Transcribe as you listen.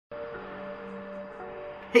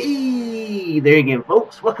Hey there again,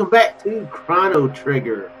 folks. Welcome back to Chrono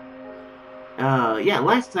Trigger. Yeah,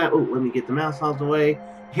 last time. Oh, let me get the mouse out of the way.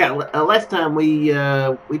 Yeah, last time we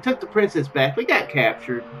took the princess back. We got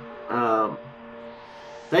captured.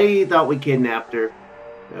 They thought we kidnapped her.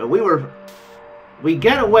 We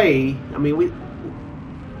got away. I mean, is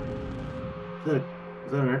that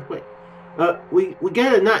an earthquake? We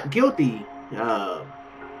got a not guilty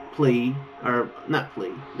plea, or not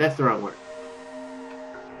plea. That's the wrong word.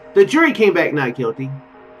 The jury came back not guilty,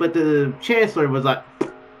 but the chancellor was like,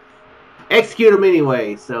 execute him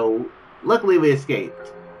anyway. So luckily we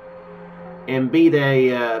escaped and beat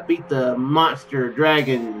the monster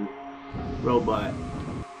dragon robot.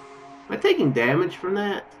 Am I taking damage from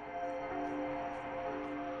that?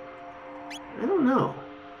 I don't know.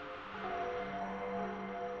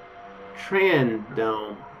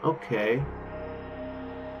 Dome. Okay.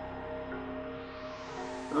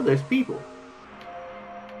 Oh, there's people.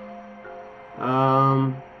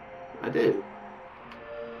 I do.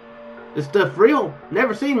 This stuff real?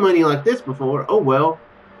 Never seen money like this before. Oh well.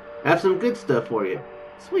 I have some good stuff for you.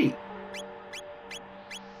 Sweet.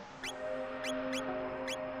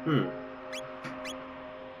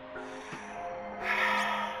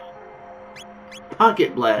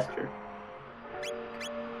 Pocket blaster.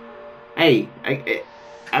 Hey,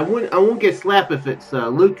 I won't get slapped if it's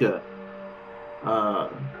Luca.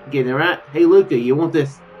 Getting it right? Hey Luca, you want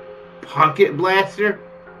this pocket blaster?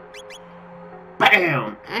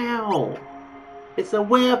 Bam! Ow! It's a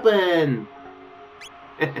weapon.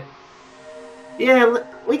 Yeah,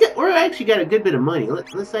 we're actually got a good bit of money.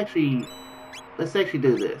 Let's actually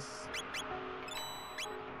do this.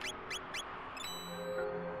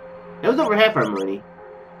 That was over half our money,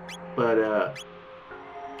 but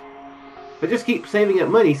I just keep saving up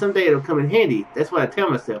money. Someday it'll come in handy. That's what I tell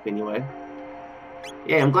myself anyway.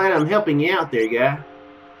 Yeah, I'm glad I'm helping you out there, guy.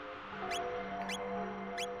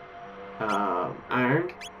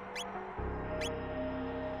 Iron.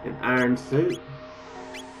 An iron suit.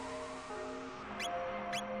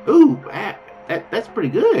 Ooh, that's pretty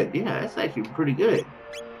good. Yeah, that's actually pretty good.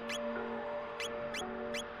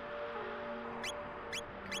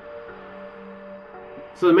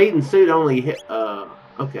 So the maiden suit only hit,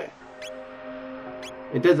 okay.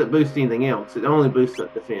 It doesn't boost anything else. It only boosts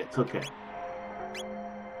up defense. Okay.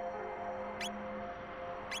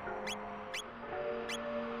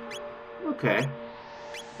 Okay.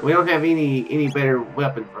 We don't have any better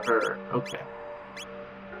weapon for her. Okay.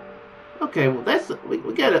 Okay, well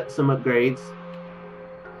we got some upgrades.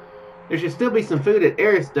 There should still be some food at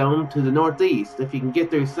Eris Dome to the northeast. If you can get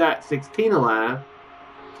through Site 16 alive,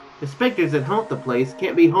 the specters that haunt the place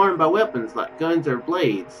can't be harmed by weapons like guns or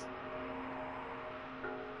blades.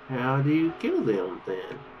 How do you kill them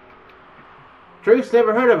then? Truth's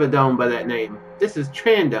never heard of a dome by that name. This is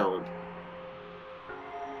Trandome.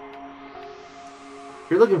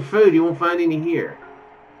 If you're looking for food, you won't find any here.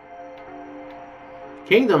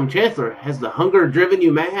 Kingdom Chancellor, has the hunger driven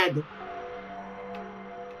you mad?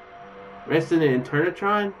 Resting in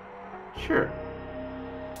Internatron? Sure.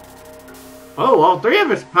 Oh, all three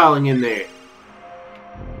of us piling in there.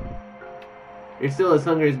 You're still as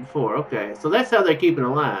hungry as before. Okay, so that's how they're keeping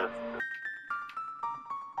alive.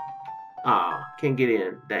 Ah, can't get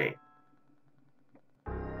in. Dang.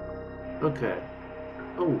 Okay.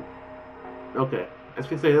 Oh. Okay. I was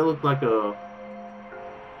gonna say that looked like a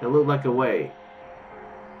way.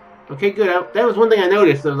 Okay, good. That was one thing I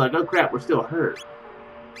noticed. I was like, oh crap, we're still hurt.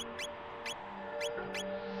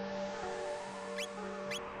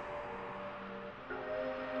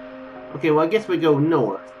 Okay, well I guess we go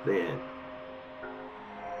north then.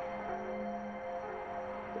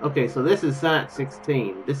 Okay, so this is Site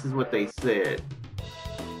 16. This is what they said.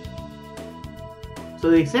 So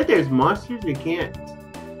they said there's monsters you can't.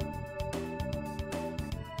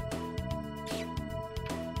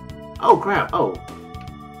 Oh crap, oh.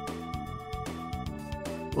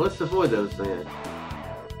 Well, let's avoid those then.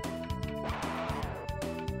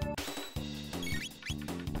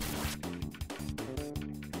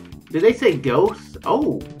 Did they say ghosts?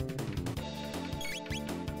 Oh.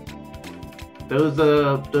 Those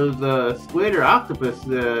squid or octopus got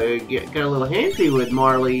a little handsy with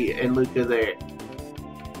Marley and Luca there.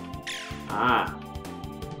 Ah.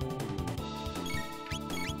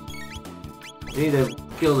 We need to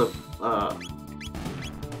kill the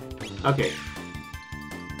okay.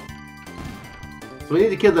 So we need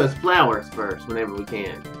to kill those flowers first whenever we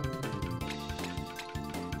can.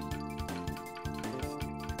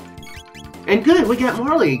 And good, we got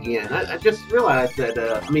Marley again. I just realized that,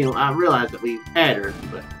 I realized that we had her,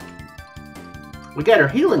 but we got her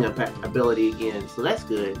healing ability again, so that's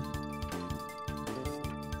good.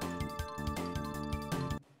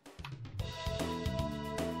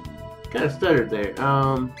 Kind of stuttered there.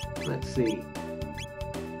 Let's see.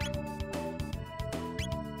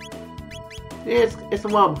 Yeah, it's a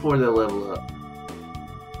while before they'll level up.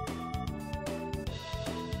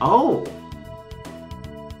 Oh,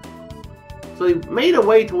 so they made a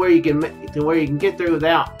way to where you can get through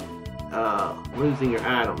without losing your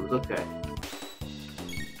items. Okay.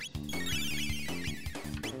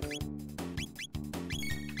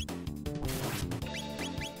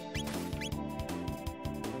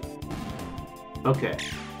 Okay.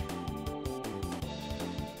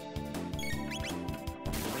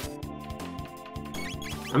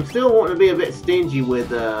 I'm still wanting to be a bit stingy with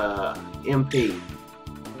MP.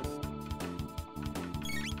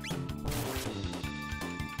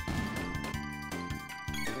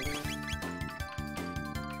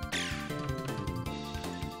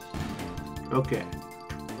 Okay.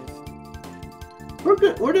 We're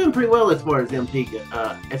good. We're doing pretty well as far as MP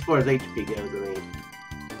as far as HP goes, I mean.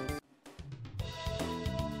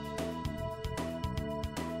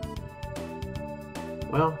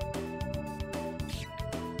 Well.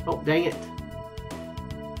 Oh, dang it.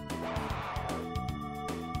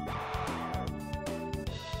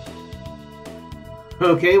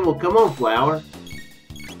 Okay, well, come on, flower.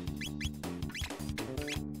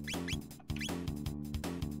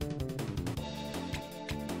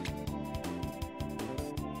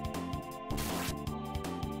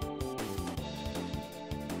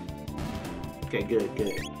 Okay, good,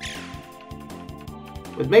 good.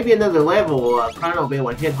 With maybe another level, Chrono will be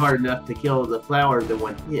able to hit hard enough to kill the flowers in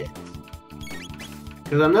one hit.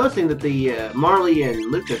 Because I'm noticing that the Marley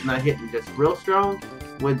and Luca's not hitting just real strong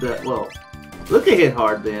with the, well, Luca hit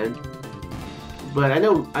hard then, but I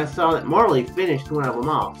know I saw that Marley finished one of them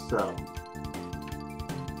off, so.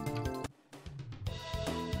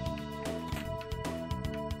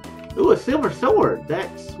 Ooh, a silver sword.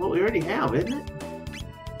 That's what we already have, isn't it?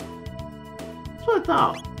 That's what I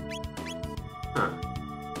thought. Huh.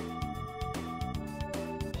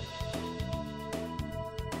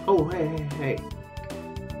 Oh, hey, hey, hey.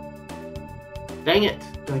 Dang it.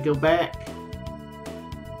 Do I go back?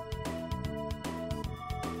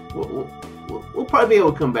 We'll probably be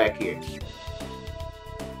able to come back here.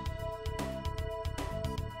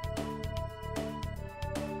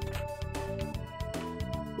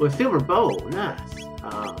 Well, a silver bow. Nice.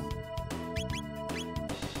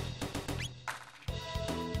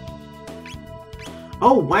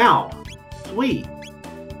 Oh, wow. Sweet.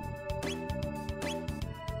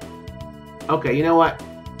 Okay, you know what?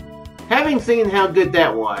 Having seen how good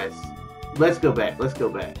that was, let's go back. Let's go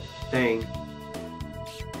back. Dang.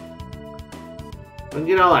 I'm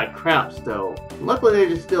getting all that crap still. Luckily, they're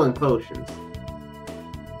just stealing potions.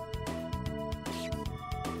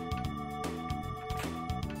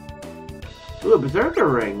 Ooh, a berserker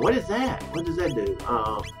ring. What is that? What does that do?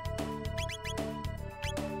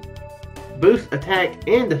 Boost attack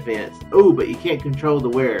and defense. Ooh, but you can't control the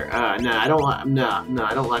wearer. Nah, I don't like. Nah,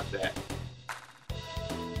 I don't like that.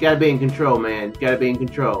 Gotta be in control, man. Gotta be in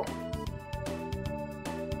control.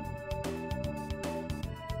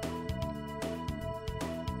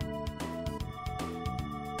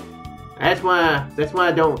 That's why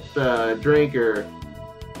I don't drink or,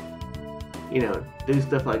 you know, do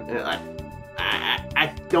stuff like that. I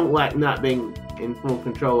don't like not being in full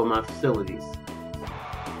control of my facilities.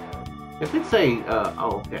 I could say,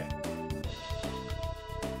 oh, okay.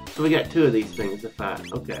 So we got two of these things to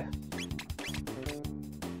fight. Okay.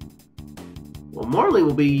 Well, Marley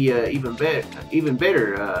will be even better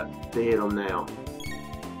to hit him now.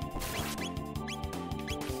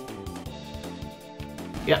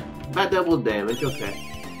 Yep, about double damage. Okay.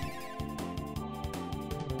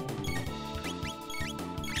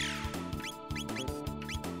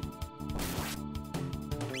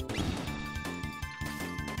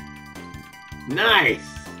 Nice!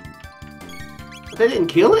 But they didn't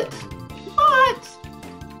kill it? What?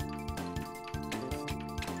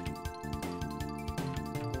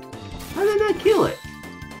 How did I kill it?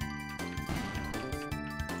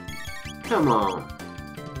 Come on.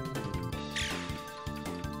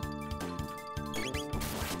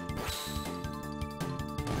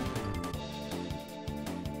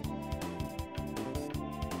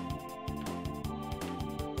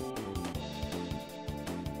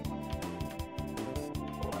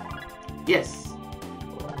 Yes.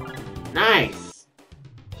 Nice.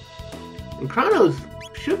 And Chrono's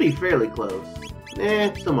should be fairly close.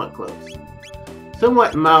 Somewhat close.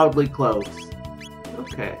 Somewhat mildly close.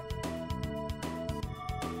 Okay.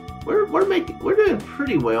 We're doing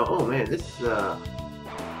pretty well. Oh man, this is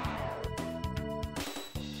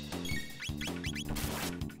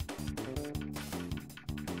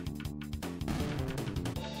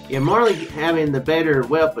Yeah, Marley having the better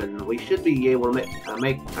weapon, we should be able to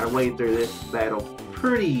make our way through this battle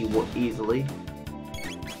pretty easily.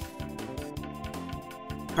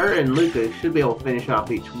 Her and Luca should be able to finish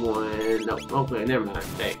off each one. No, okay, never mind.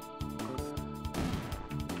 Dang.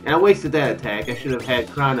 And I wasted that attack. I should have had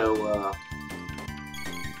Chrono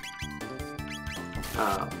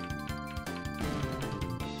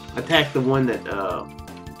attack the one that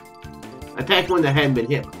hadn't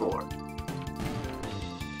been hit before.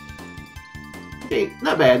 Okay,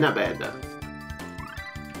 not bad though.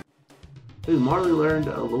 Ooh, Marley learned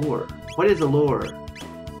a lure. What is a lure?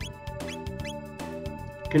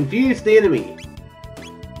 Confuse the enemy.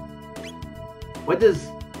 What does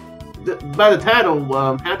by the title?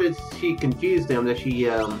 How did she confuse them? Does she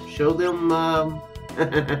show them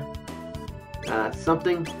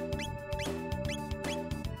something?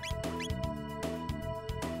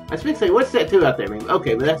 I was saying, what's that 2 out there? Maybe?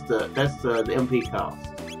 Okay, but that's the MP cost.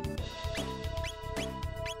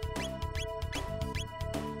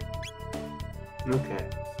 Okay.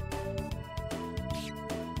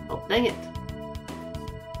 Oh, dang it.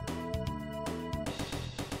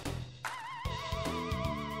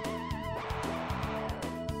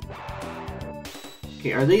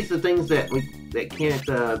 Okay, are these the things that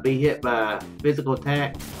can't be hit by physical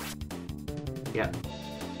attack? Yeah.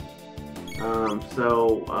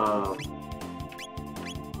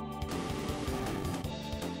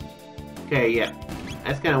 Okay, yeah.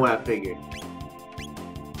 That's kind of what I figured.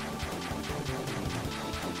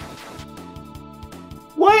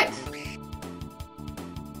 What?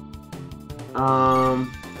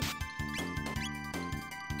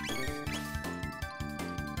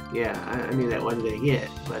 Yeah, I knew that wasn't gonna hit,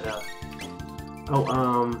 but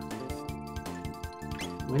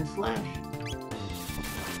wind slash?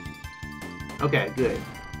 Okay, good.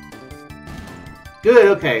 Good,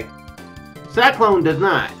 okay. Cyclone does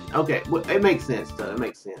not. Okay, well, it makes sense though, it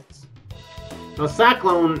makes sense. So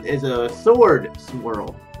Cyclone is a sword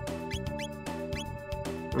swirl.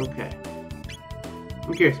 Okay.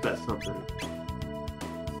 I'm curious about something.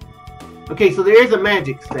 Okay, so there is a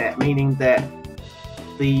magic stat, meaning that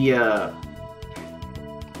the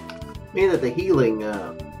healing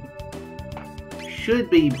should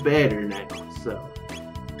be better now. So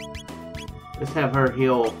let's have her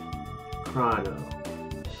heal Chrono.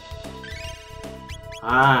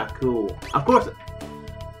 Ah, cool. Of course,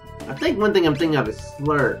 I think one thing I'm thinking of is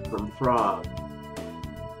Slurp from Frog.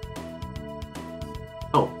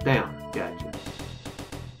 Oh, down. Gotcha.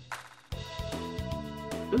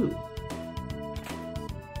 Ooh.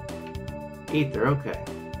 Ether, okay.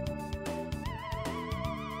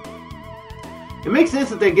 It makes sense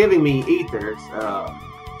that they're giving me ethers,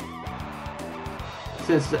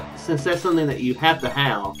 since that's something that you have to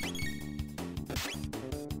have.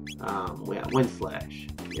 Yeah, wind slash.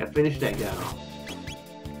 Yeah, finish that guy off.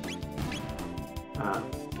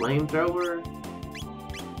 Flamethrower.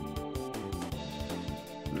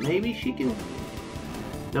 Maybe she can.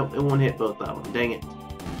 Nope, it won't hit both of them. Dang it.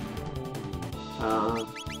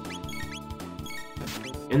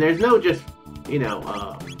 And there's no just, you know,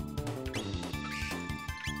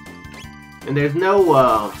 and there's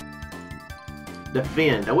no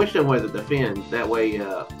defend. I wish there was a defend. That way,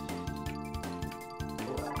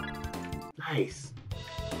 nice.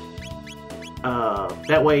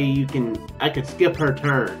 That way you can. I could skip her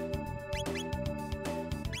turn.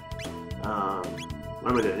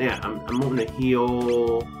 What am I doing? Yeah, I'm wanting to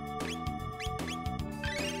heal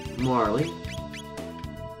Marley.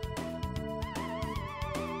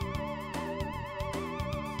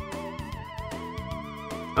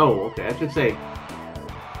 Oh, okay. I should say,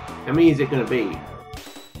 how many is it gonna be?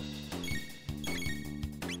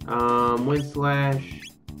 Wind slash.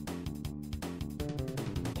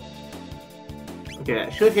 Okay,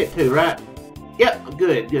 that should hit 2, right? Yep,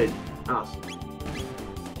 good, good. Awesome.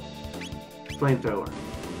 Flamethrower.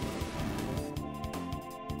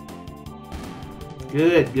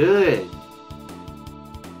 Good, good.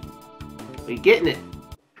 We're getting it.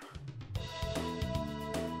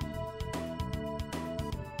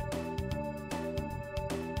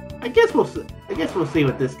 I guess we'll see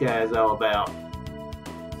what this guy is all about.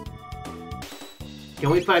 Can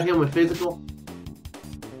we fight him with physical?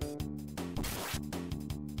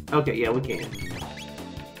 Okay, yeah, we can.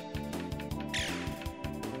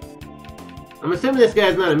 I'm assuming this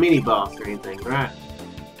guy's not a mini boss or anything, right?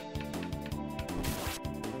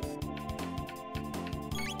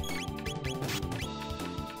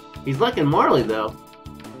 He's liking Marley though.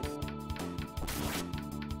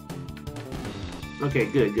 Okay,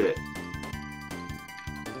 good, good.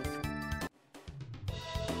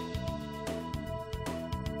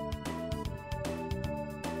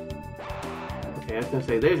 Okay, I was gonna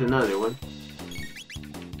say there's another one.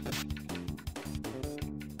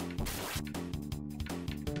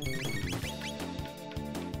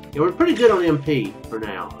 Yeah, we're pretty good on MP for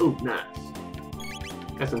now. Ooh, nice.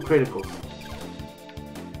 Got some criticals.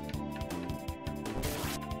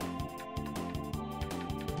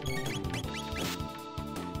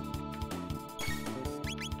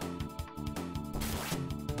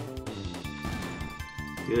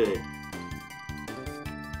 Good.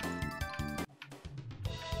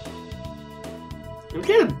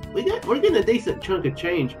 We're getting a decent chunk of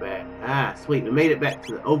change back. Ah, sweet. We made it back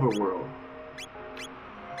to the overworld.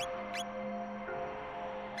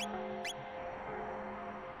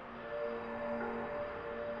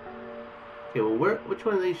 Okay, well, which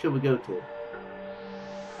one of these should we go to?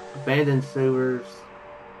 Abandoned sewers.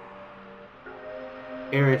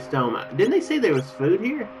 Aris Dome. Didn't they say there was food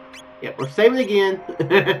here? Yep, we're saving again.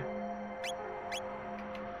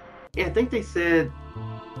 Yeah, I think they said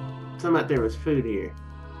something about there was food here.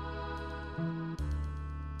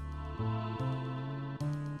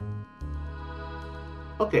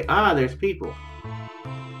 Okay, there's people.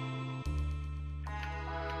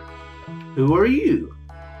 Who are you?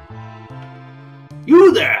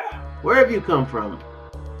 You there! Where have you come from?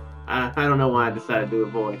 I don't know why I decided to do a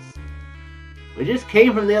voice. We just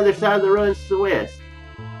came from the other side of the ruins to the west.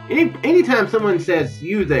 Anytime someone says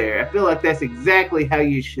you there, I feel like that's exactly how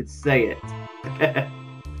you should say it.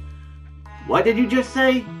 What did you just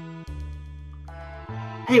say?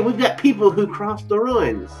 Hey, we've got people who crossed the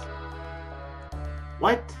ruins.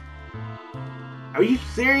 What? Are you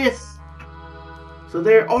serious? So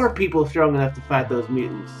there are people strong enough to fight those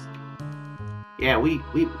mutants. Yeah, we're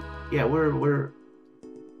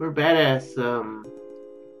badass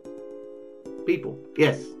people.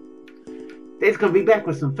 Yes. They's gonna be back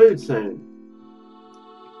with some food soon.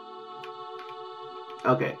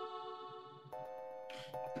 Okay.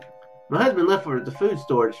 My husband left for the food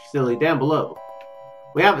storage facility down below.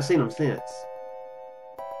 We haven't seen him since.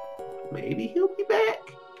 Maybe he'll be back.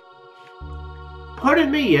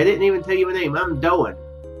 Pardon me, I didn't even tell you my name. I'm Doan,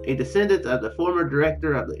 a descendant of the former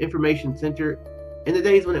director of the information center in the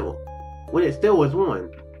days when it still was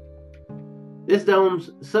one. This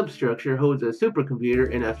dome's substructure holds a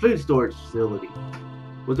supercomputer and a food storage facility.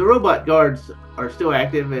 But the robot guards are still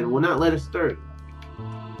active and will not let us through.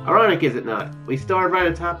 Ironic, is it not? We starve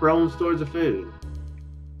right atop our own stores of food.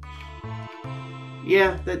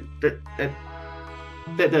 Yeah, that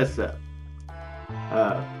does suck.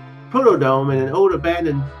 Protodome and an old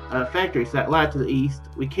abandoned factory site lie to the east.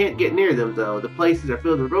 We can't get near them though. The places are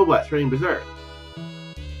filled with robots running berserk.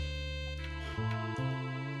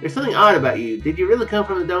 There's something odd about you. Did you really come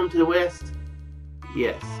from the dome to the west?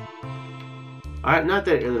 Yes. Alright, not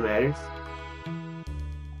that it really matters.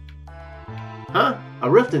 Huh? A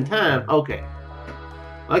rift in time? Okay.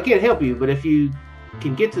 Well, I can't help you, but if you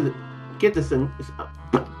can get the good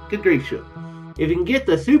grief, shook. If you can get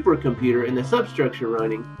the supercomputer and the substructure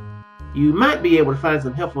running, you might be able to find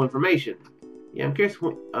some helpful information. Yeah, I'm curious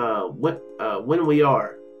when we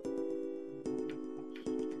are.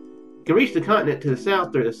 You can reach the continent to the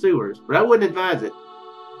south through the sewers, but I wouldn't advise it.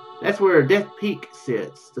 That's where Death Peak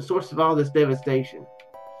sits, the source of all this devastation.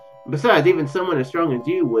 Besides, even someone as strong as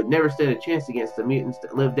you would never stand a chance against the mutants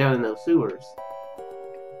that live down in those sewers.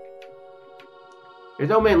 There's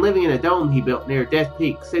no man living in a dome he built near Death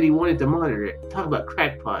Peak. Said he wanted to monitor it. Talk about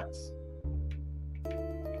crackpots.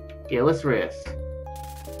 Yeah, let's rest.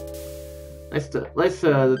 Let's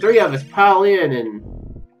the three of us pile in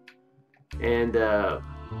and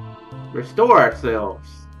restore ourselves.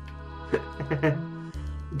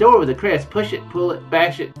 Door with a crest. Push it, pull it,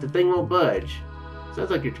 bash it. The thing won't budge. Sounds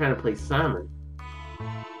like you're trying to play Simon.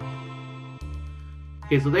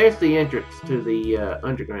 Okay, so there's the entrance to the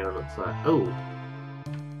underground, looks like. Oh.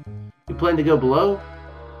 You plan to go below?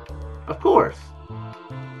 Of course.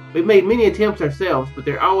 We've made many attempts ourselves, but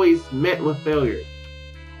they're always met with failure.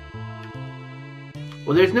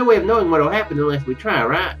 Well, there's no way of knowing what will happen unless we try,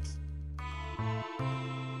 right?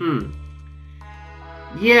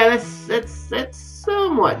 Yeah, that's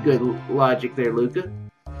somewhat good logic there, Luca.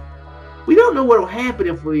 We don't know what will happen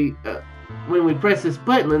if we when we press this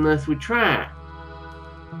button unless we try.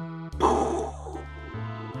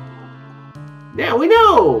 Now we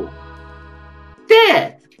know!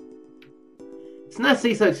 Death! It's nice to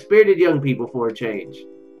see such spirited young people for a change.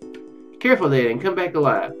 Careful then and come back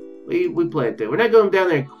alive. We plan to. We're not going down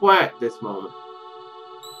there quite this moment.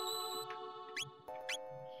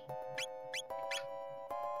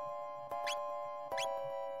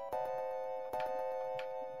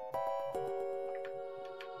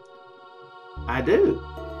 I do.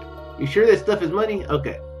 You sure this stuff is money?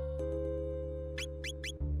 Okay.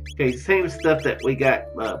 Okay, same stuff that we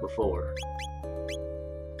got before.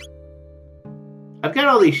 I've got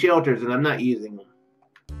all these shelters and I'm not using them.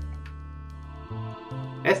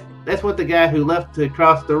 That's what the guy who left to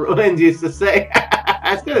cross the ruins used to say.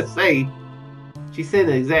 I was gonna say, she said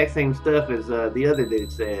the exact same stuff as the other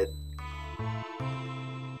dude said.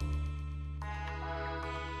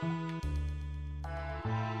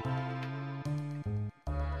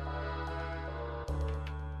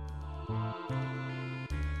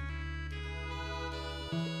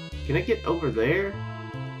 Can I get over there?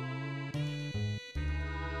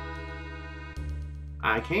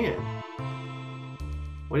 I can.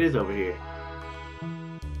 What is over here?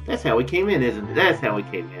 That's how we came in, isn't it? That's how we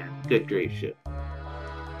came in. Good grief, shit.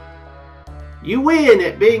 You win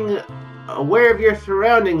at being aware of your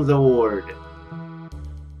surroundings award.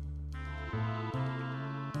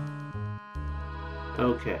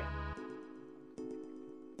 Okay.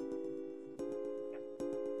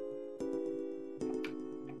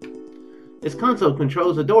 This console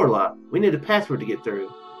controls the door lock. We need a password to get through.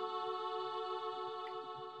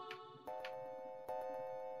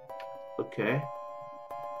 Okay.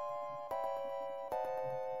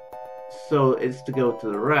 So it's to go to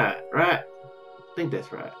the right, right? I think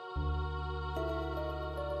that's right.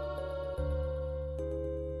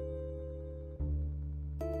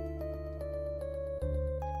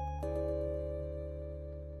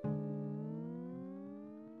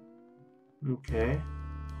 Okay.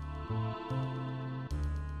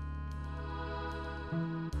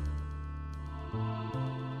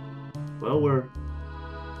 Well, we're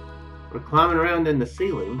climbing around in the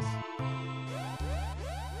ceilings.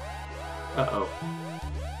 Uh-oh.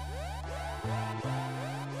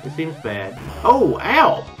 It seems bad. Oh,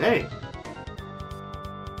 ow! Dang.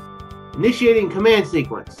 Initiating command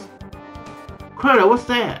sequence. Chrono, what's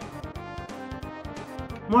that?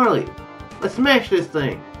 Marley, let's smash this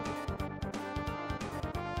thing.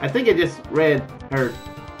 I think I just read her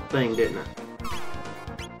thing, didn't I?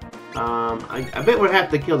 I bet we'll have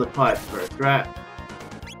to kill the pods first, right?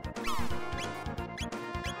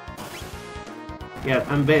 Yeah,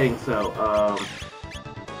 I'm betting so.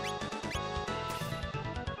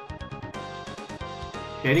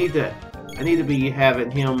 Okay, I need to be having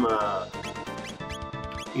him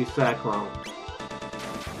use Cyclone.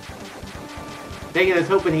 Dang it, I was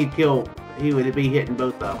hoping he would be hitting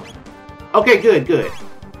both of them. Okay, good, good.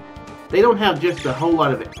 They don't have just a whole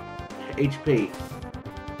lot of HP.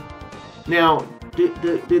 Now,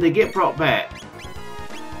 do they get brought back?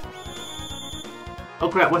 Oh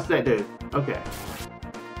crap, what's that do? Okay.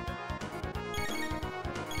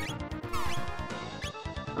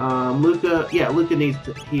 Luca needs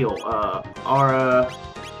to heal. Aura.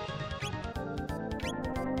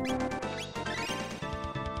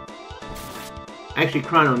 Actually,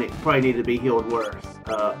 Chrono probably need to be healed worse.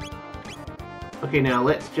 Okay, now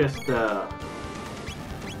let's just go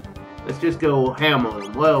ham on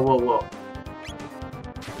him. Whoa, whoa, whoa.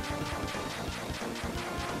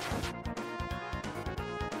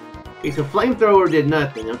 Okay, so flamethrower did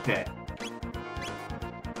nothing. Okay.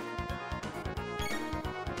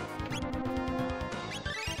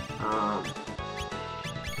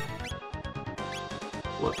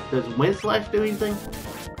 What does Wind Slash do anything?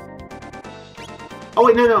 Oh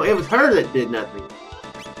wait, no, it was her that did nothing.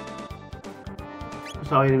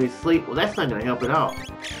 Saw enemies sleep. Well, that's not gonna help at all.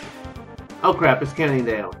 Oh crap, it's counting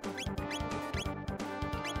down.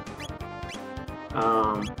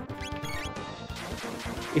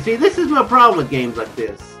 You see, this is my problem with games like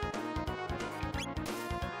this.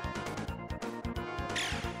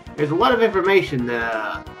 There's a lot of information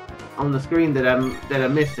on the screen that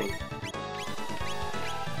I'm missing.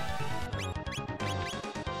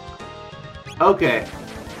 Okay.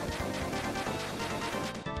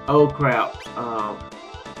 Oh crap.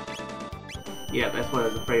 Yeah, that's what I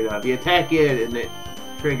was afraid of. You attack it and it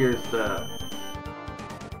triggers the...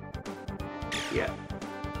 Yeah.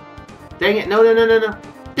 Dang it, no.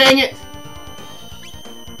 Dang it!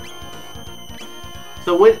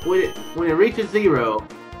 So when it reaches 0,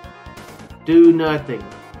 do nothing.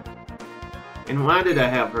 And why did I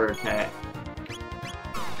have her attack?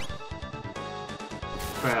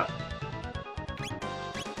 Crap.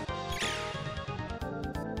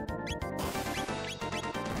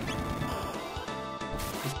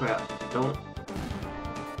 Crap, don't.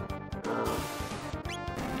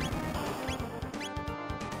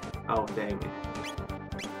 Oh, dang it.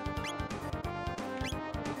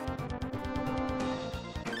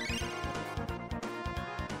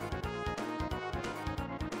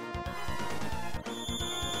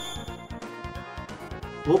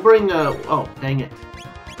 We'll bring, oh, dang it.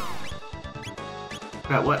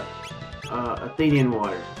 Crap, what? Athenian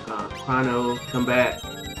water. Chrono, come back.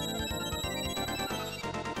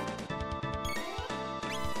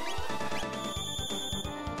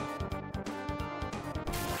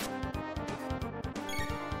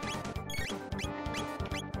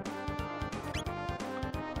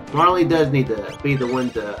 Marley does need to be the one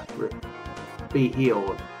to be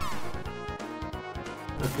healed.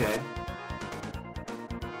 Okay.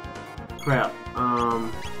 Crap.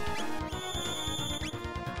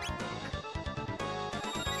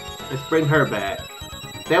 Let's bring her back.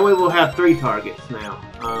 That way we'll have 3 targets now.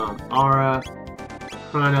 Aura,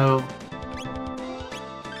 Chrono,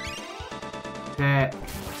 attack.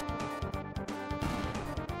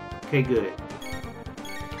 Okay, good.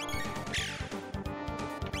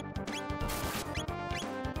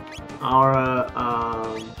 Aura,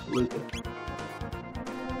 Luca.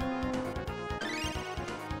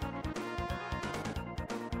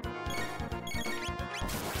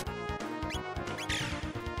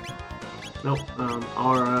 Nope,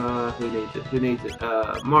 Aura, who needs it? Who needs it?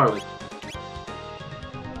 Marley.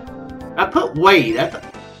 I put Wade.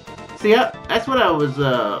 See, that's what I was,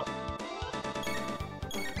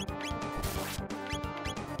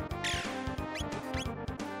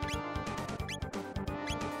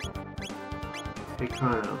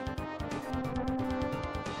 Chrono.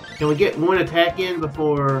 Can we get one attack in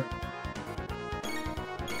before?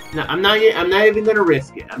 No, I'm not even gonna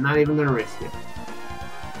risk it. I'm not even gonna risk it.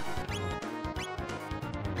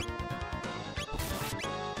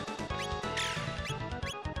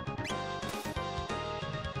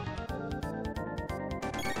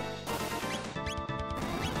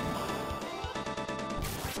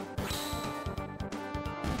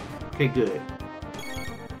 Okay, good.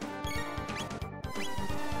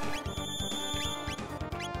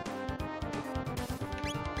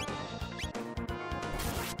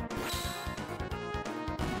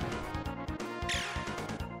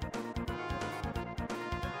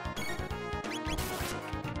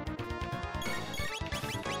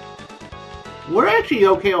 We're actually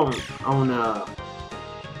okay on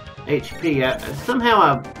HP. Somehow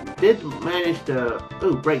I did manage to.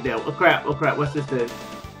 Ooh, breakdown. Oh crap! Oh crap! What's this do?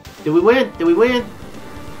 Did we win? Did we win?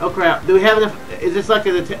 Oh crap! Do we have enough? Is this like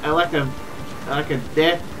a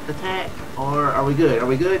death attack, or are we good? Are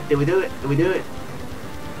we good? Did we do it? Did we do it?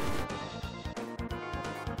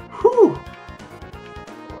 Whew!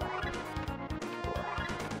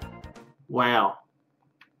 Wow!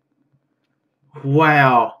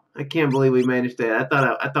 Wow! I can't believe we managed that.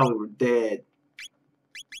 I thought we were dead.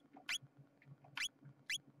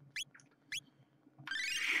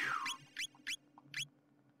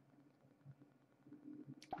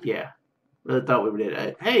 Yeah, really thought we were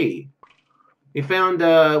dead. Hey, we found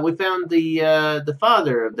the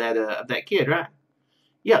father of that kid, right?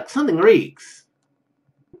 Yuck, something reeks.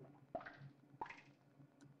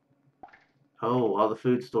 Oh, all the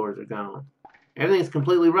food stores are gone. Everything's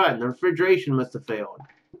completely rotten. The refrigeration must have failed.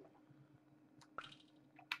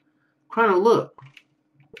 Chrono, look.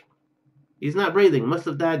 He's not breathing. Must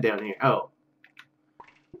have died down here. Oh.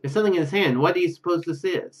 There's something in his hand. What do you suppose this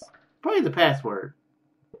is? Probably the password.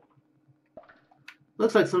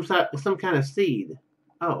 Looks like some kind of seed.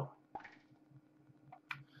 Oh.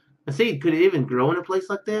 A seed? Could it even grow in a place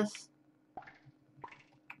like this?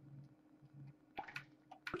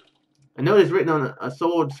 A note is written on a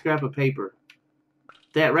soiled scrap of paper.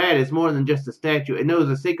 That rat is more than just a statue. It knows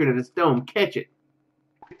the secret of its dome. Catch it.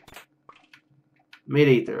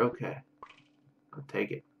 Mid-ether, okay. I'll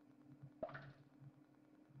take it.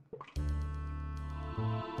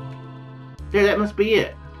 There, that must be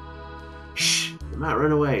it. Shh! It might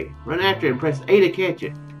run away. Run after it and press A to catch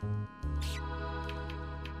it.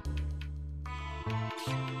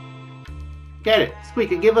 Got it.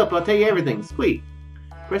 Squeak, I give up. I'll tell you everything. Squeak.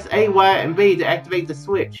 Press A, Y, and B to activate the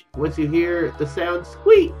switch. Once you hear the sound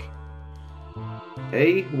squeak.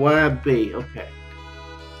 A, Y, B. Okay.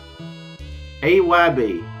 A, Y,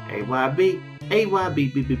 B. A, Y, B. A, Y, B,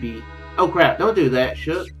 B, B, B. Oh crap, don't do that,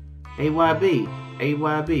 shook. A, Y, B. A,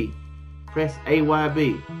 Y, B. Press A, Y,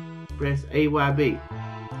 B. Press A, Y, B.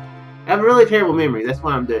 I have a really terrible memory. That's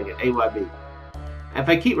why I'm doing it. A, Y, B. If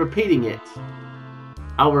I keep repeating it,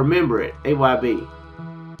 I'll remember it. A, Y, B.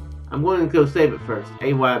 I'm going to go save it first.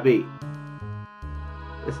 A, Y, B.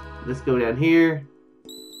 Let's go down here.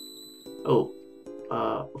 Oh,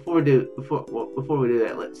 before we do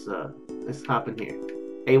that, let's hop in here.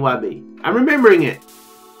 A, Y, B. I'm remembering it.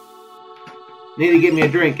 Need to get me a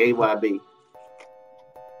drink. A, Y, B.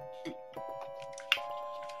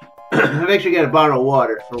 I've actually got a bottle of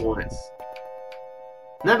water for once.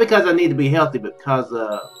 Not because I need to be healthy, but because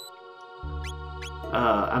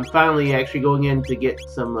I'm finally actually going in to get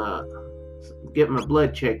some get my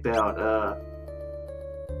blood checked out.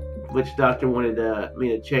 Which doctor wanted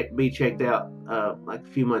me to be checked out like a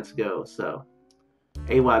few months ago. So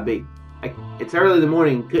AYB. It's early in the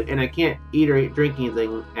morning and I can't eat or drink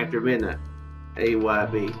anything after midnight.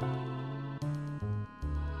 AYB.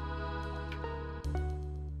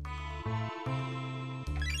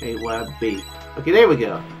 AYB. Okay, there we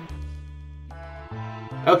go.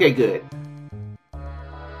 Okay, good.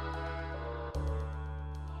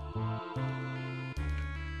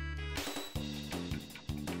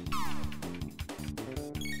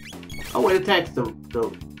 Oh, it attacks the...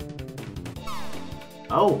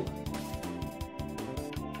 Oh.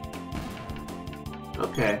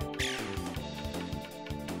 Okay.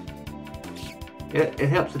 It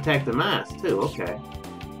helps attack the mice, too. Okay.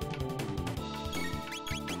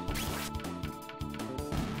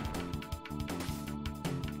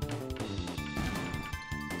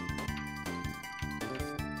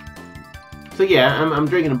 So yeah, I'm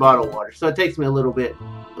drinking a bottle of water. So it takes me a little bit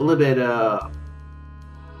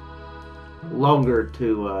longer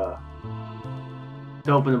to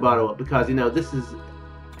open the bottle up because you know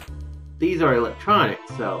these are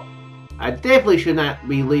electronics, so I definitely should not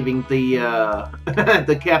be leaving the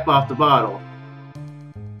the cap off the bottle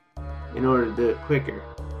in order to do it quicker.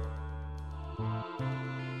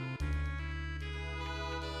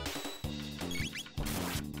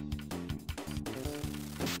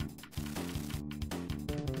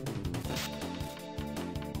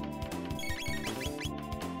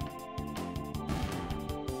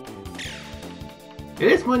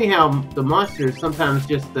 It is funny how the monsters sometimes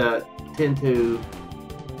just tend to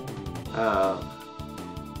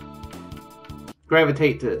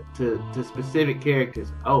gravitate to specific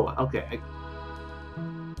characters. Oh, okay.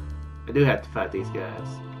 I do have to fight these guys.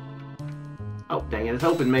 Oh, dang it. I was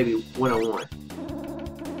hoping maybe one-on-one.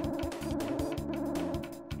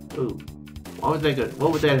 Ooh. What was that good?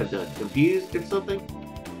 What would that have done? Confused or something?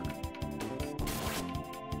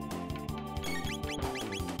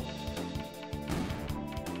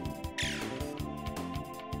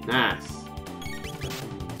 Nice.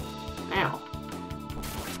 Ow.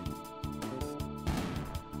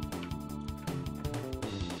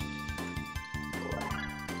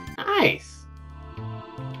 Nice.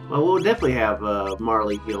 Well, we'll definitely have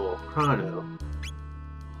Marley heal Chrono.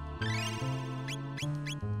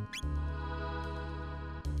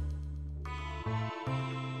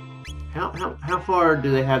 How far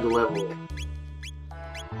do they have the level?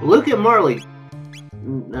 Look at Marley.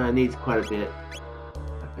 Needs quite a bit.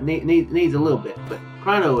 Needs a little bit, but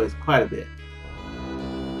Chrono is quite a bit.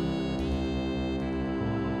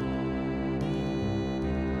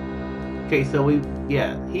 Okay, so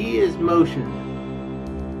he is motion.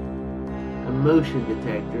 A motion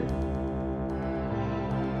detector.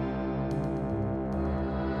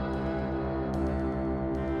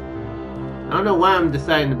 I don't know why I'm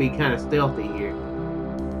deciding to be kind of stealthy here.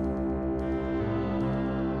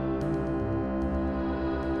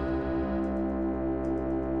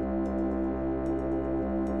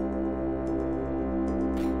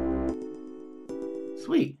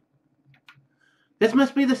 Sweet. This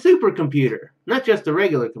must be the supercomputer, not just a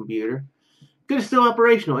regular computer. Good is still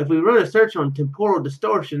operational. If we run a search on temporal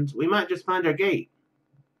distortions, we might just find our gate.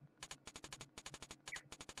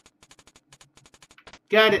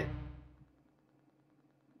 Got it.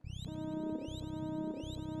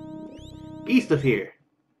 East of here.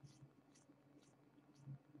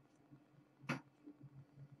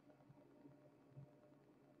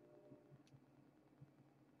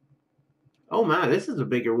 Oh my, this is a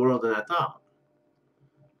bigger world than I thought.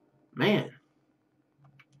 Man.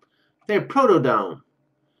 They're Protodome.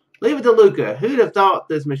 Leave it to Luca. Who'd have thought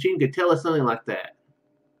this machine could tell us something like that?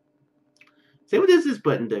 See, what does this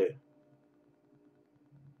button do?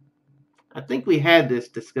 I think we had this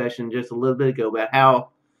discussion just a little bit ago about how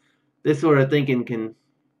this sort of thinking can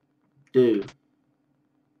do.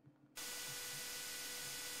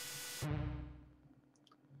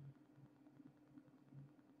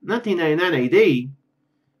 (1999 AD)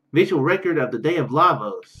 visual record of the Day of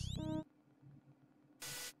Lavos.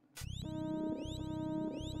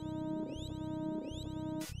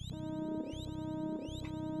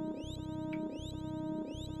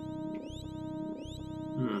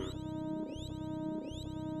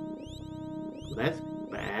 That's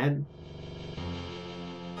bad.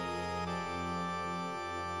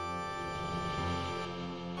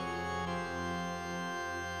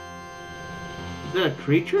 Is that a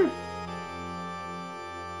creature?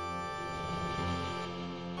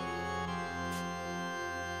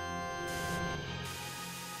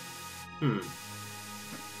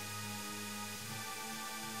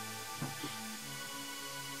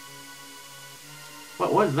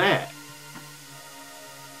 What was that?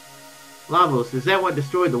 Lavos, is that what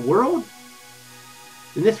destroyed the world?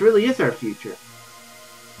 Then this really is our future.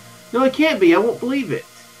 No, it can't be. I won't believe it.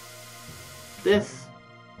 This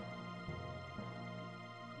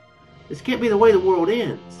can't be the way the world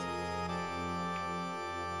ends.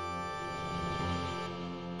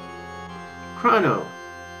 Chrono.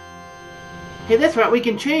 Hey, that's right. We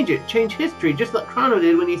can change it. Change history, just like Chrono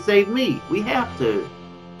did when he saved me. We have to.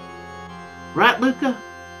 Right, Luca?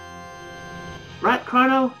 Right,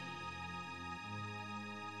 Chrono?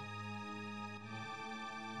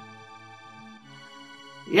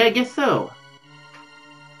 Yeah, I guess so.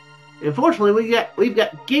 Unfortunately, we've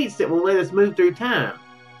got gates that won't let us move through time.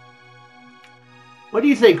 What do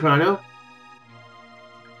you say, Chrono?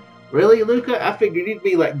 Really, Luca? I figured you'd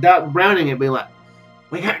be like Doc Browning and be like,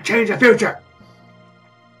 "We gotta change the future."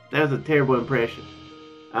 That was a terrible impression.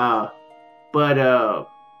 But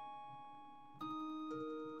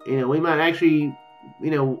you know, we might actually, you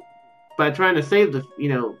know, by trying to save the, you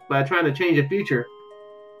know, by trying to change the future,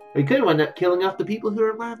 we could wind up killing off the people who are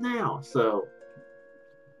alive now. So,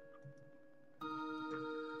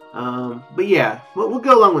 but yeah, we'll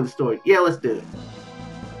go along with the story. Yeah, let's do it.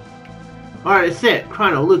 Alright, it's set.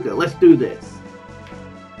 Chrono, Luca, let's do this.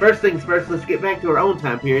 First things first, let's get back to our own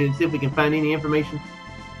time period and see if we can find any information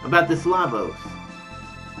about this Lavos.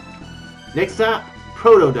 Next stop,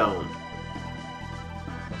 Protodome.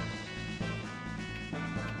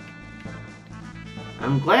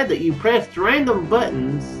 I'm glad that you pressed random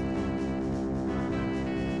buttons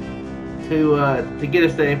to get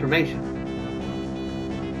us that information.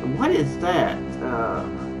 And what is that?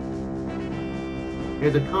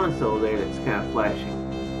 There's a console there that's kind of flashing.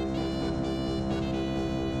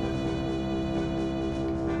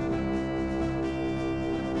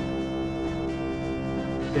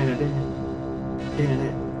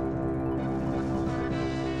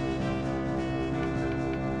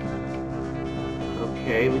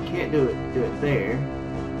 Okay, we can't do it there.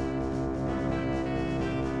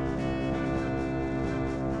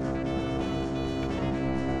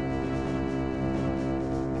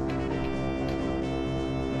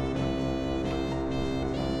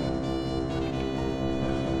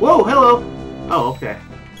 Whoa, hello. Oh, okay.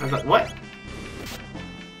 I was like, what?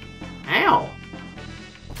 Ow.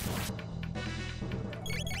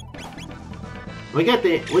 We got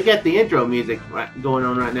the intro music going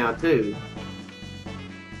on right now too.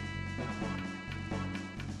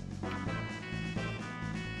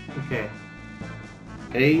 Okay.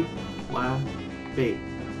 A Y B.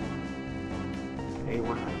 A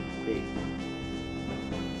Y B.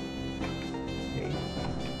 A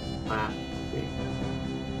Y B.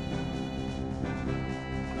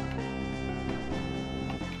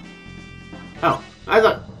 Oh, I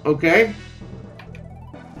thought, okay.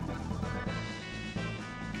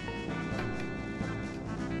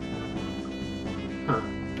 Huh.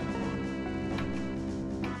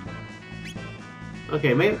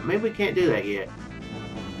 Okay, maybe we can't do that yet.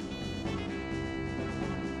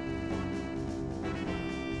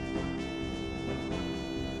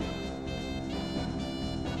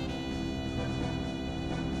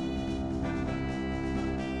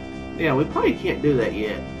 Yeah, we probably can't do that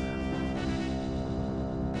yet.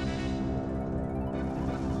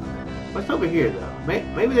 What's over here, though?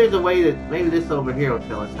 Maybe there's a way that maybe this over here will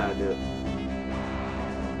tell us how to do it.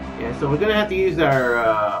 Yeah, so we're gonna have to use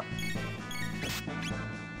our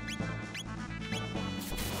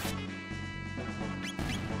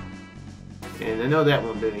and I know that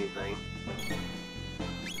won't do anything.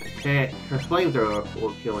 Okay, her flamethrower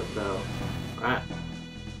will kill it though. Right?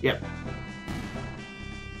 Yep.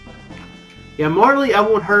 Yeah, Marley, I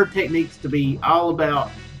want her techniques to be all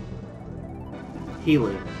about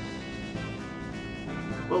healing.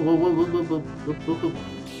 Whoa, whoa, whoa, whoa, whoa, whoa, whoa, whoa.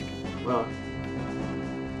 Well,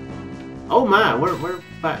 oh my, we're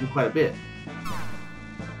fighting quite a bit.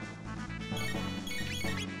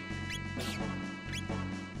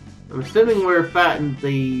 I'm assuming we're fighting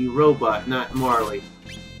the robot, not Marley.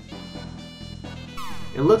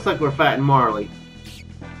 It looks like we're fighting Marley.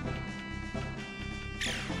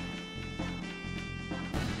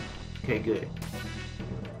 Okay, good.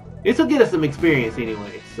 This will get us some experience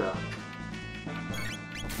anyway, so.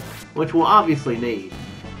 Which we'll obviously need.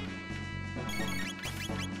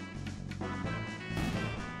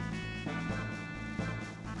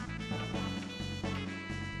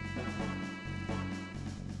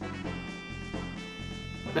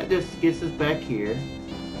 That just gets us back here.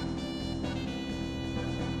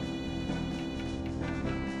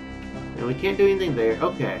 And we can't do anything there.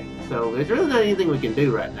 Okay, so there's really not anything we can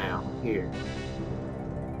do right now here.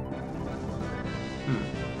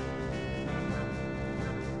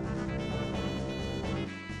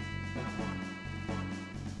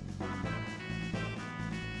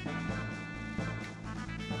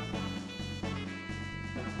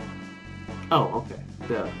 Oh, okay.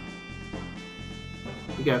 Duh.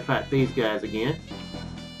 We gotta fight these guys again.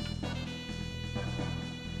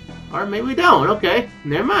 Or maybe we don't. Okay.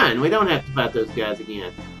 Never mind. We don't have to fight those guys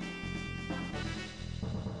again.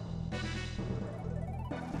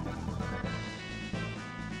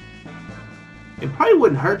 It probably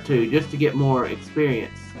wouldn't hurt to, just to get more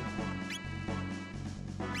experience.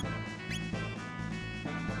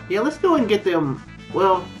 Yeah, let's go and get them.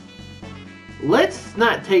 Well, let's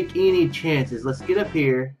not take any chances. Let's get up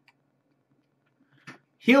here,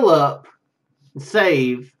 heal up, and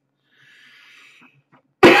save.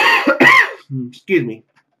 Excuse me.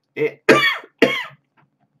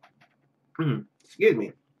 Excuse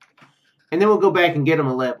me. And then we'll go back and get them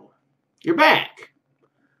a level. You're back.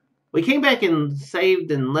 We came back and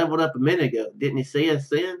saved and leveled up a minute ago. Didn't you see us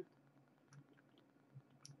then?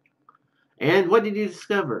 And what did you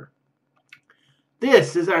discover?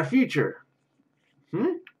 This is our future.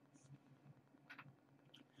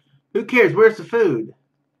 Who cares? Where's the food?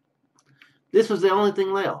 This was the only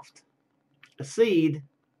thing left. A seed.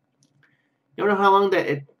 You don't know how long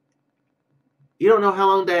that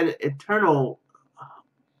eternal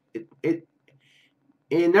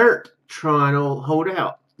inertron will hold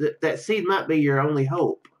out. That seed might be your only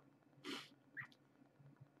hope.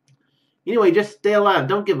 Anyway, just stay alive.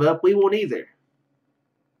 Don't give up. We won't either.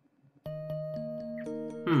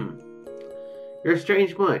 You're a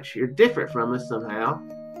strange bunch. You're different from us somehow.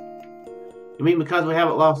 You mean because we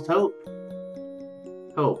haven't lost hope?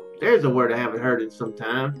 Hope. There's a word I haven't heard in some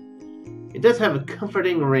time. It does have a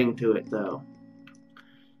comforting ring to it, though.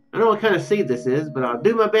 I don't know what kind of seed this is, but I'll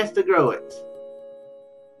do my best to grow it.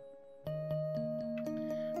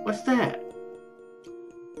 What's that?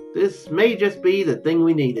 This may just be the thing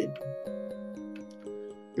we needed.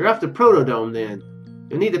 You're off to Protodome then.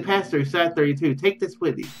 You'll need to pass through Site 32. Take this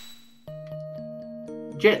with you.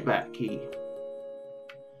 Jetbike key.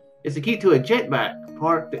 It's the key to a jetbike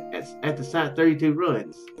parked at the Site 32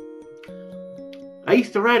 ruins. I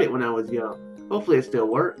used to ride it when I was young. Hopefully it still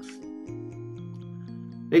works.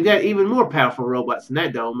 They've got even more powerful robots in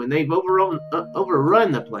that dome, and they've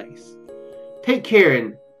overrun the place. Take care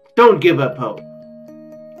and don't give up hope.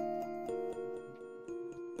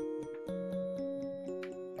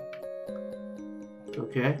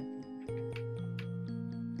 Okay.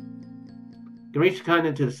 You can reach the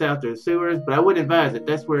continent to the south through the sewers, but I wouldn't advise it.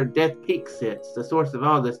 That's where Death Peak sits, the source of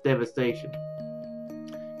all this devastation.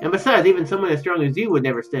 And besides, even someone as strong as you would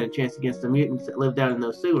never stand a chance against the mutants that live down in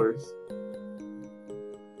those sewers.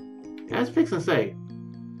 I was fixing to say,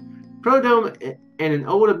 Prodome and an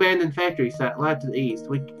old abandoned factory site lie to the east.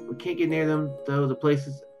 We can't get near them, though. The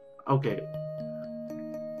places. Okay.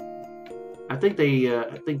 I think he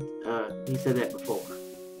said that before.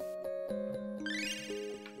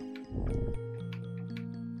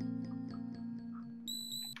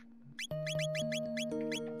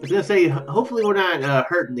 I was gonna say, hopefully we're not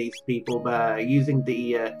hurting these people by using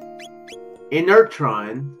the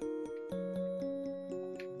inertron.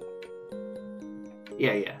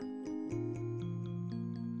 Yeah.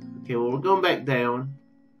 Okay, well, we're going back down.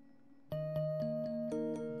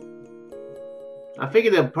 I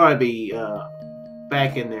figured they'll probably be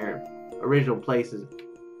back in their original places.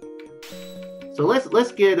 So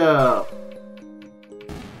let's get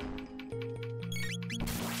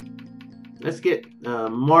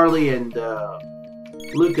Marley and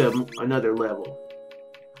Luca another level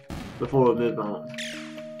before we move on.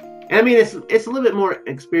 And I mean, it's a little bit more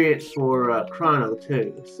experience for Chrono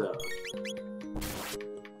too, so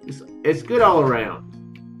it's good all around.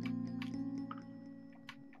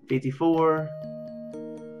 54.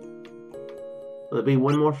 Will it be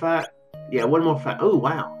one more fight? Yeah, one more fight. Oh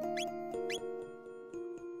wow,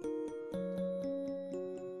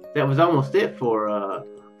 that was almost it for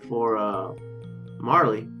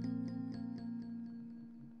Marley.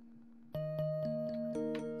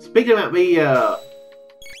 Speaking about me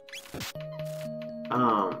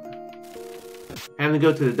having to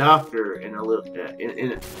go to the doctor in a little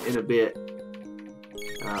in a bit.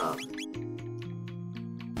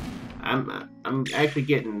 I'm actually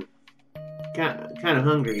getting kind of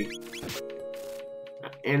hungry,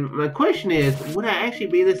 and my question is, would I actually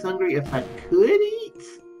be this hungry if I could eat,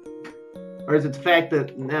 or is it the fact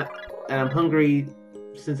that I'm hungry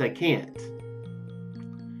since I can't?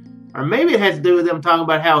 Or maybe it has to do with them talking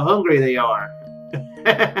about how hungry they are.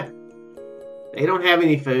 They don't have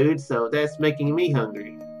any food, so that's making me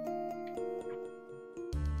hungry.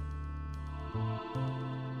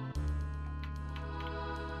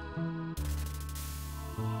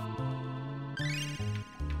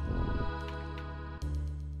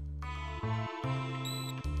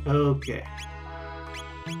 Okay.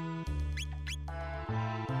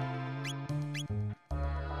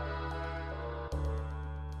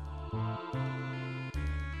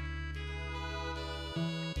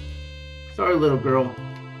 little girl.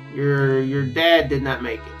 Your dad did not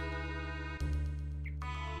make it.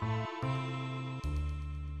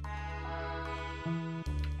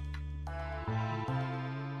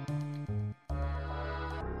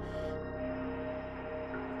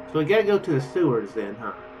 So we gotta go to the sewers then,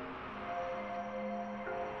 huh?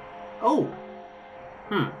 Oh.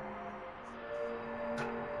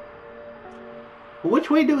 Well,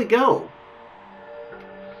 which way do we go?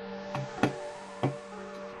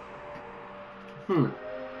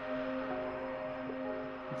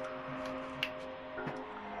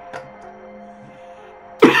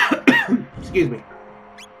 Excuse me.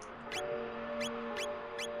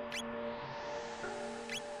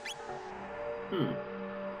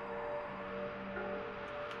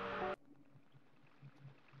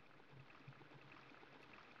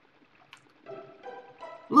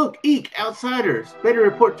 Look, eek, outsiders. Better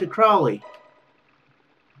report to Crawley.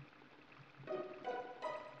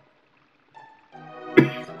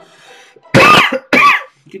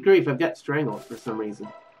 Good grief, I've got strangled for some reason.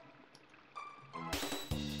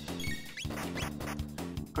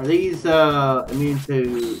 Are these immune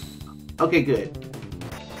to... Okay, good.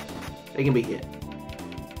 They can be hit.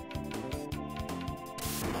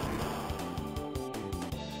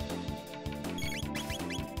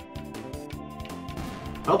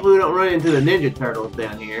 Hopefully we don't run into the Ninja Turtles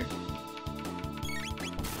down here.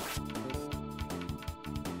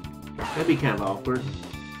 That'd be kind of awkward.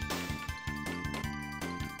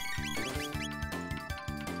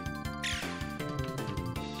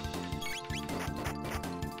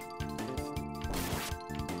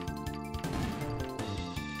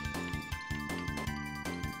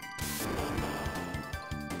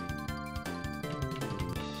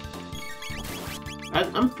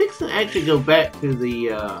 I'm fixing to actually go back to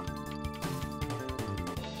the,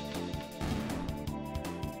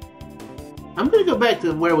 I'm gonna go back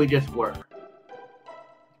to where we just were.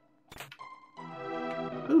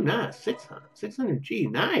 Oh, nice. 600 G.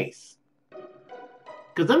 Nice.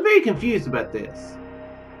 Because I'm very confused about this.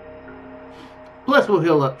 Plus, we'll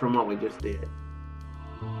heal up from what we just did.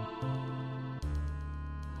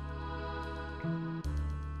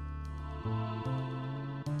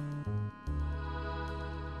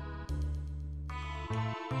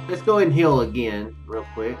 Let's go ahead and heal again, real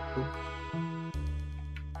quick.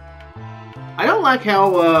 I don't like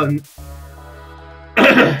how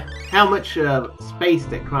how much space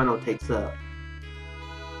that Chrono takes up.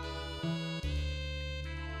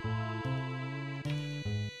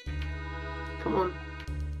 Come on,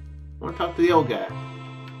 I want to talk to the old guy.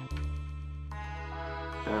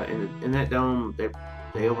 In that dome,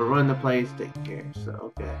 they overrun the place. Take care.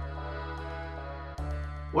 So okay.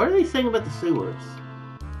 What are they saying about the sewers?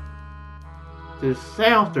 To the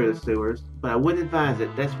south are the sewers, but I wouldn't advise it.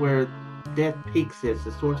 That's where Death Peak sits,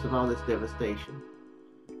 the source of all this devastation.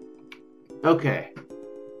 Okay.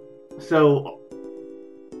 So,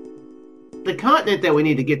 the continent that we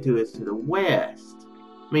need to get to is to the west.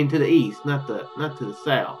 I mean, to the east, not to the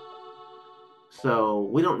south. So,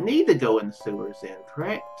 we don't need to go in the sewers then,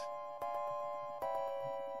 correct?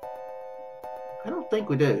 I don't think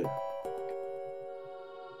we do.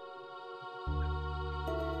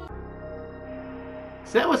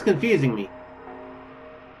 So that was confusing me.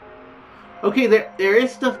 Okay, there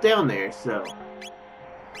is stuff down there, so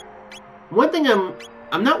one thing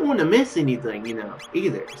I'm not wanting to miss anything, you know,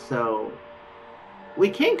 either. So we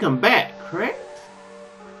can come back, correct?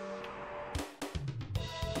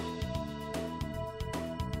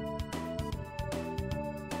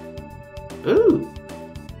 Ooh.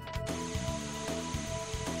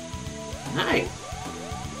 Nice.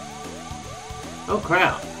 Oh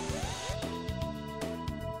crap.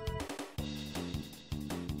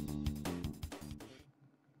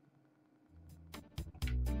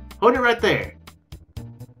 Hold it right there.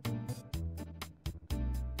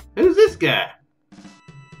 Who's this guy?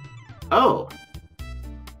 Oh.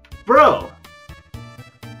 Bro.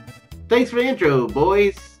 Thanks for the intro,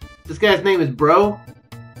 boys. This guy's name is Bro.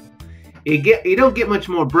 You don't get much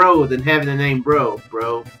more bro than having the name Bro.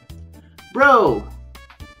 Bro.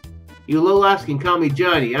 You lowlifes can call me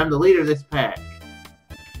Johnny. I'm the leader of this pack.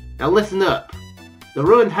 Now listen up. The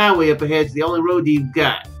ruined highway up ahead is the only road you've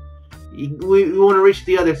got. You want to reach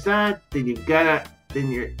the other side, then you're gonna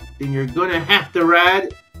have to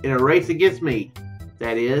ride in a race against me.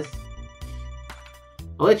 That is.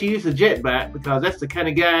 I'll let you use the jetpack because that's the kind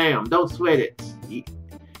of guy I am. Don't sweat it.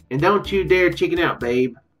 And don't you dare chicken out,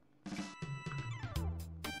 babe.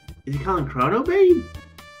 Is he calling Chrono babe?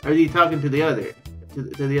 Or is he talking to the other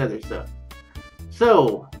to the other stuff?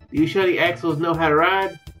 So, do you shiny axles know how to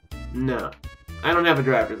ride? No. I don't have a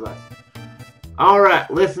driver's license. Alright,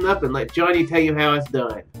 listen up and let Johnny tell you how it's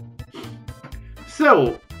done.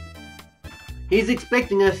 So, he's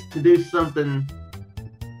expecting us to do something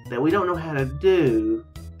that we don't know how to do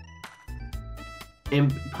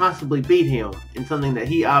and possibly beat him in something that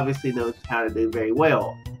he obviously knows how to do very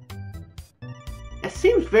well. It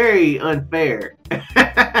seems very unfair.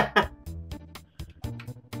 The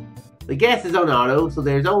gas is on auto, so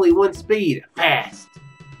there's only one speed, fast.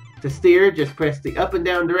 To steer, just press the up and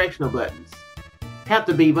down directional buttons. Tap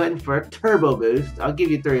the B button for a turbo boost. I'll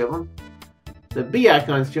give you 3 of them. The B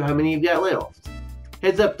icons show how many you've got left.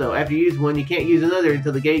 Heads up though, after you use one, you can't use another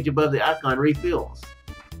until the gauge above the icon refills.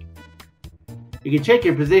 You can check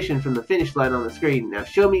your position from the finish line on the screen. Now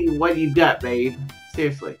show me what you've got, babe.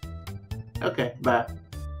 Seriously. Okay, bye.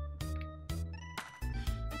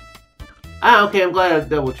 Ah, okay, I'm glad I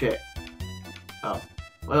double checked. Oh,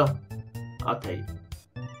 well, I'll tell you.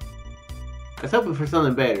 I was hoping for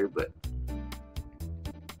something better, but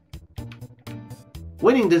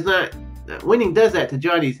winning does that to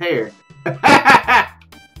Johnny's hair.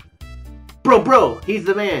 Bro, he's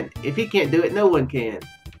the man. If he can't do it, no one can.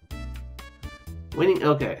 Winning,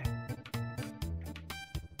 okay.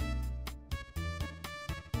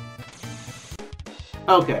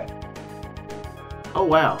 Okay. Oh,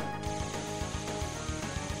 wow.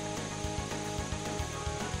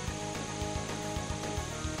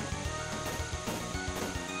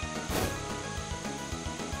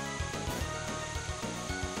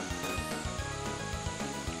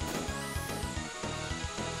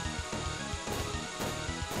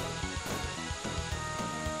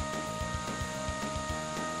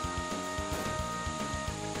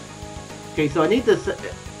 Okay, so do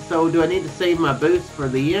I need to save my boost for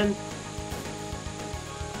the end?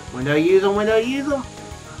 When do I use them?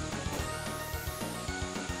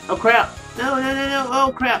 Oh crap! No!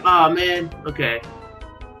 Oh crap! Oh man! Okay.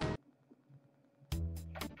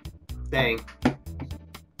 Dang.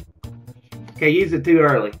 Okay, use it too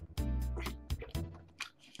early.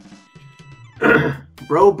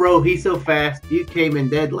 Bro, he's so fast. You came in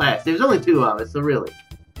dead last. There's only 2 of us, so really.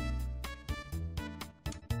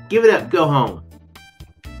 Give it up, go home.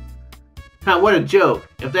 Huh, what a joke.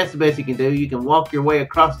 If that's the best you can do, you can walk your way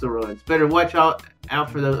across the ruins. Better watch out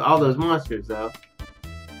for all those monsters, though.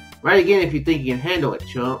 Right again if you think you can handle it,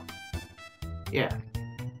 chump. Yeah.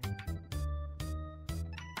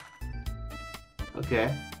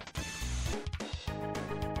 Okay.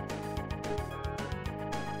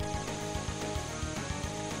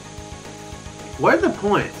 What are the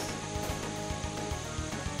points?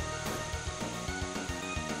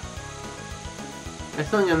 That's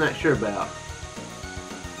something I'm not sure about.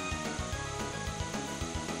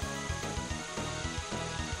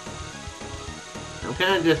 I'm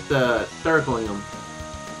kind of just circling them.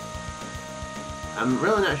 I'm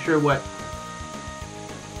really not sure what.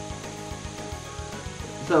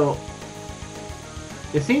 So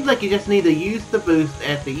it seems like you just need to use the boost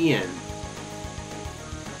at the end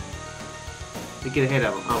to get ahead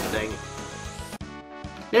of them. Oh dang it!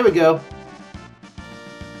 There we go.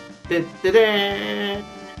 Baby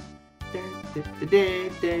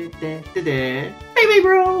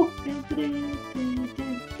bro!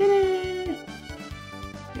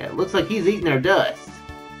 Yeah, it looks like he's eating our dust.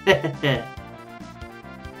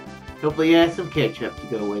 Hopefully he has some ketchup to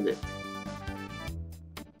go with it.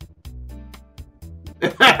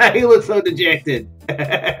 He looks so dejected.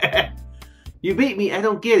 You beat me, I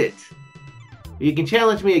don't get it. You can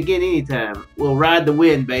challenge me again anytime. We'll ride the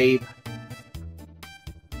wind, babe.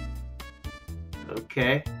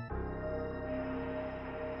 Okay.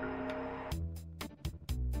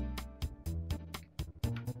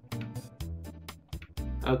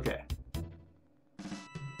 Okay.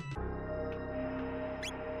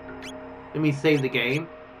 Let me save the game.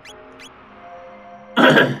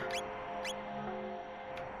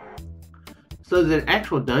 So there's an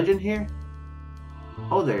actual dungeon here?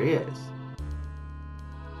 Oh, there is.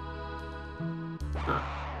 Huh.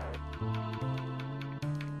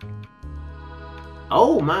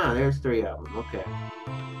 Oh my, there's 3 of them. Okay.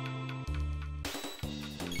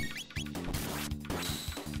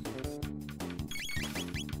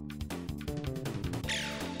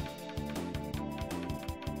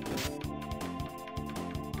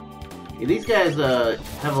 Yeah, these guys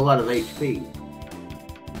have a lot of HP.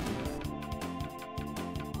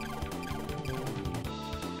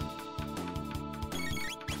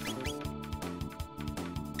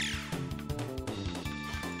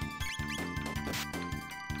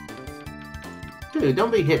 Dude,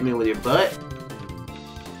 don't be hitting me with your butt.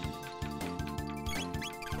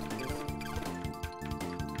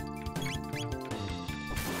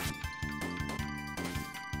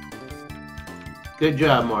 Good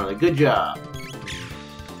job, Marley. Good job.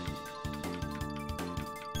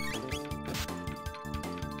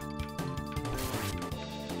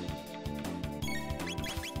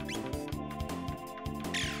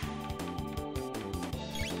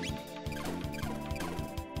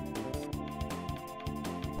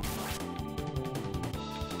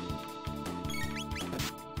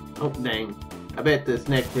 Oh, dang. I bet this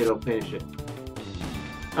next hit will finish it.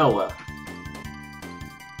 Oh, well.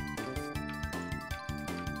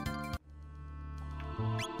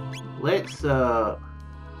 Let's, yeah,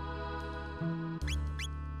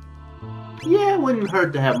 it wouldn't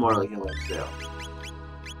hurt to have Marley heal himself.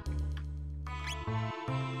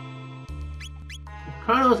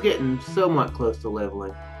 Chrono's getting somewhat close to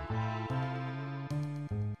leveling.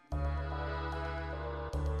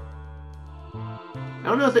 I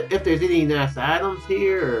don't know if there's any nice items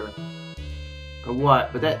here or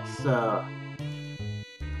what, but that's,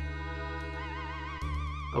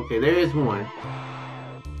 okay, there is one.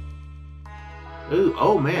 Ooh,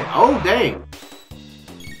 oh man, oh dang!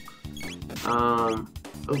 Oh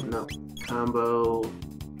no, combo.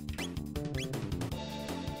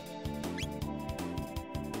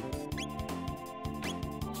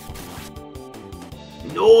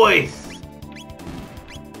 Nice!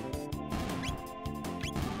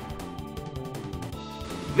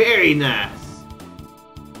 Very nice.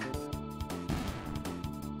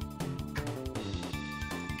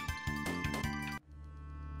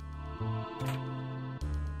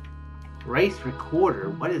 Race recorder,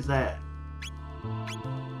 what is that?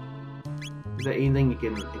 Is that anything you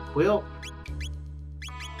can equip?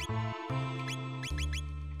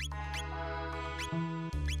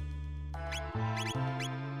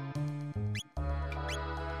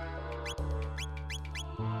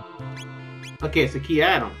 Okay, it's a key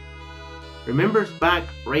item. Remembers back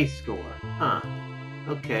race score. Huh.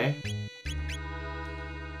 Okay.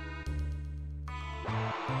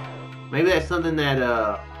 Maybe that's something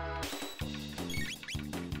that,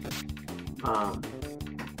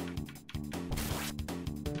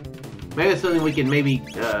 maybe it's something we can maybe,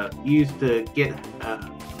 use to get,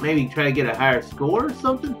 maybe try to get a higher score or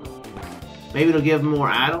something? Maybe it'll give more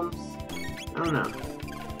items? I don't know.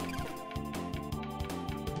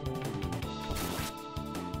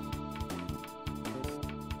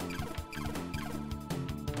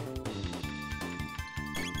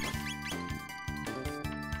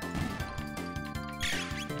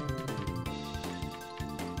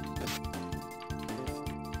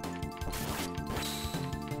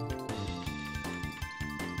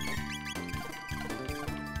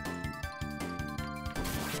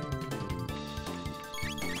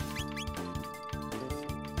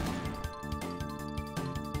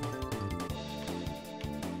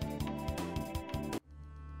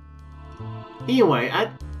 Anyway,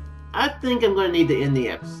 I think I'm going to need to end the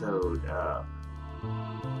episode. So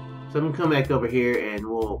I'm going to come back over here and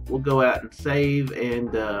we'll go out and save,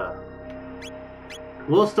 and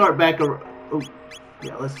we'll start back around. Oh,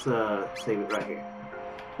 yeah, let's save it right here.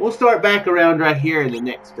 We'll start back around right here in the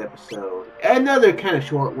next episode. Another kind of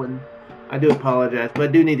short one. I do apologize, but I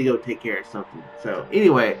do need to go take care of something. So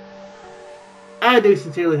anyway, I do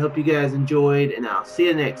sincerely hope you guys enjoyed, and I'll see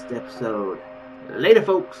you next episode. Later,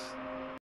 folks.